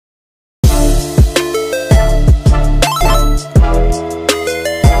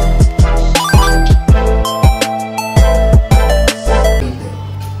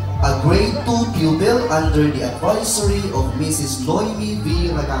under the advisory of Mrs. Noemi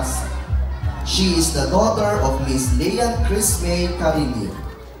V. Ragasa. She is the daughter of Miss Leanne Crisme Carinio.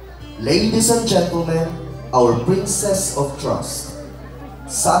 Ladies and gentlemen, our Princess of Trust,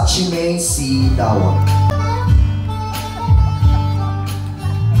 Sachime C. Dawa.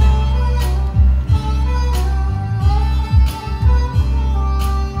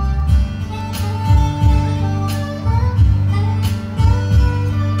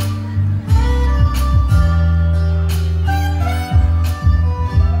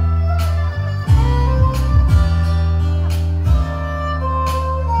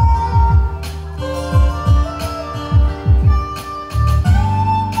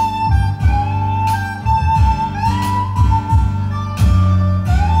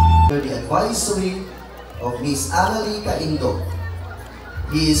 Advisory of Miss Annalie Caindo.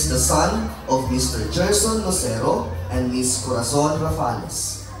 He is the son of Mr. Gerson Lucero and Miss Corazon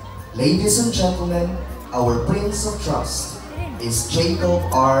Rafales. Ladies and gentlemen, our Prince of Trust is Jacob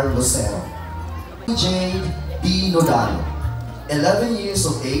R. Lucero. Jade D. Nodano, 11 years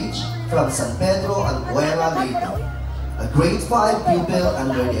of age, from San Pedro, Albuera, Leyte. A grade 5 pupil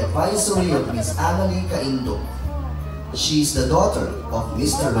under the advisory of Miss Annalie Caindo. She is the daughter of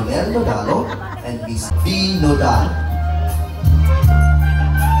Mr. Ronel Nodalo and Miss D. Nodalo.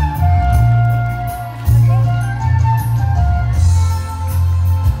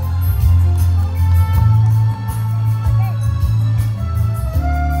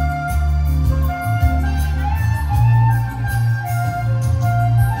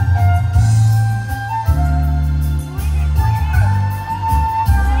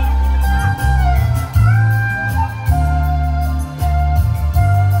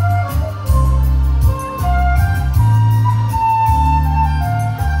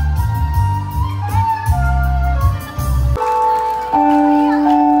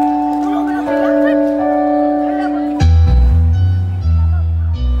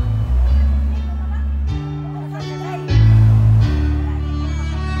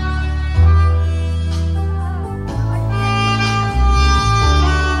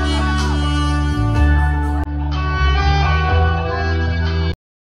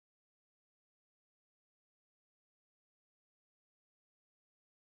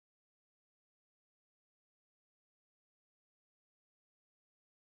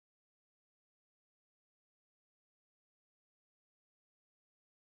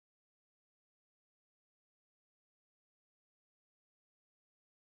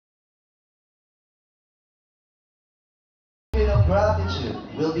 Of gratitude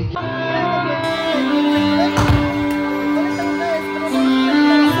will be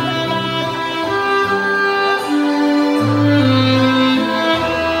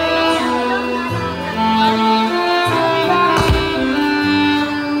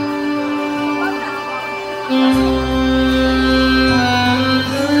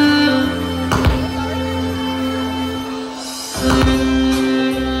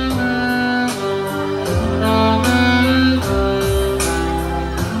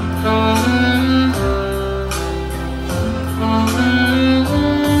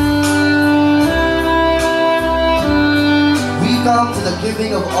to the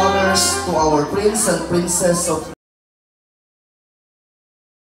giving of honors to our Prince and Princess of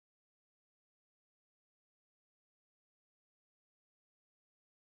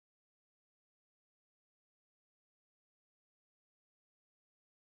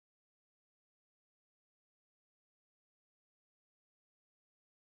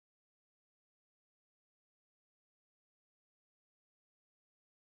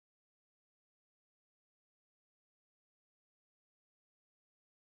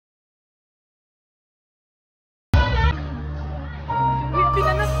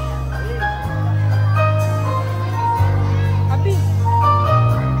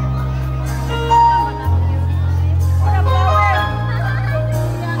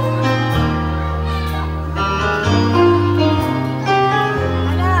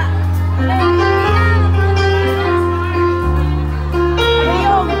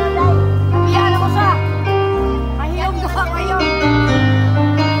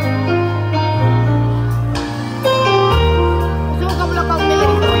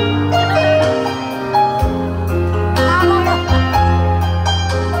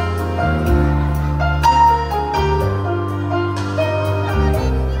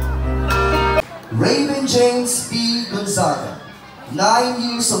James P. Gonzaga, 9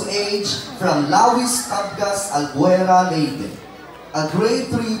 years of age, from Lawis Tabgas, Albuera, Leyte. A grade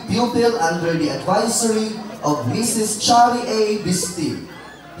 3 pupil under the advisory of Mrs. Chari A. Bistil.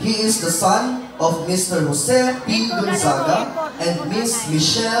 He is the son of Mr. Jose P. Gonzaga and Miss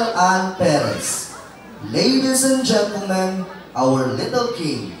Michelle Ann Perez. Ladies and gentlemen, our little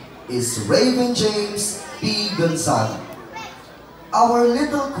king is Raven James P. Gonzaga. Our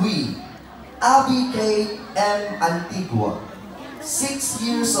little queen, Abby K. M. Antigua, 6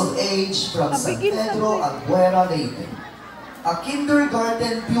 years of age from San Pedro, Aguera, Leyte. A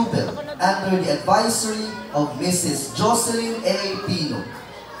kindergarten pupil under the advisory of Mrs. Jocelyn A. Pino.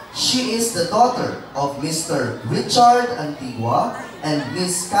 She is the daughter of Mr. Richard Antigua and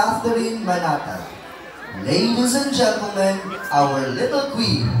Miss Catherine Manata. Ladies and gentlemen, our little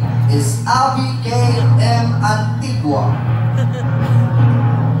queen is Abby K. M. Antigua.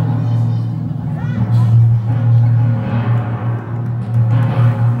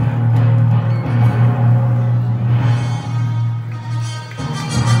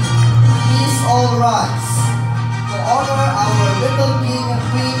 Please all rise to honor our little king and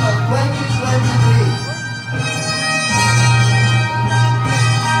queen of 2023.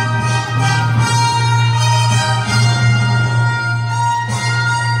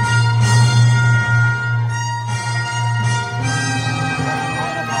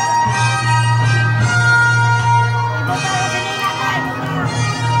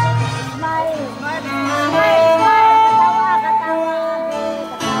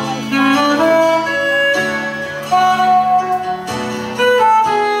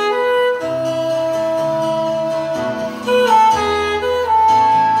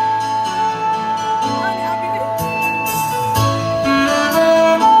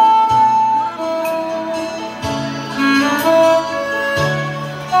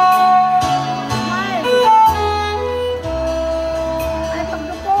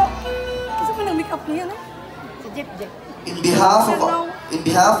 In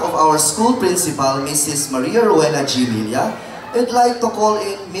behalf of our school principal, Mrs. Maria Rowena G. Villa, I'd like to call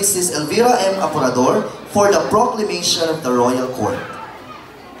in Mrs. Elvira M. Apurador for the proclamation of the Royal Court.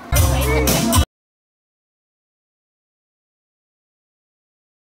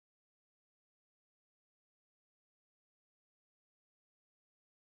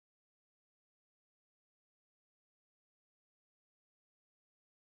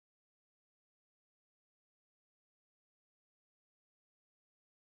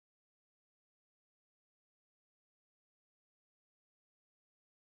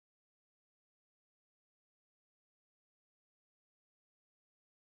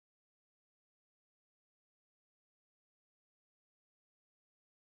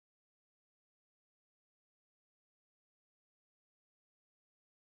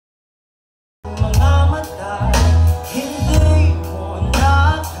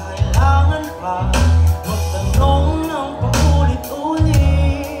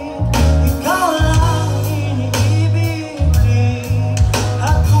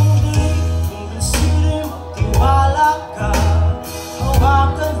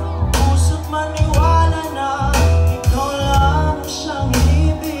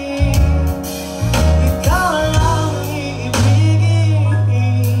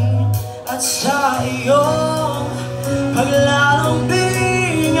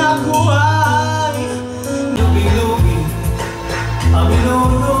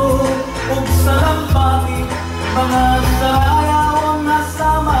 Mga sayaw na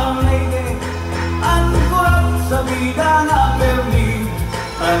sa Malete, ang kurap sa vida na permi,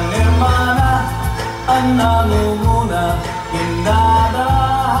 ang hermana, ang namumuna.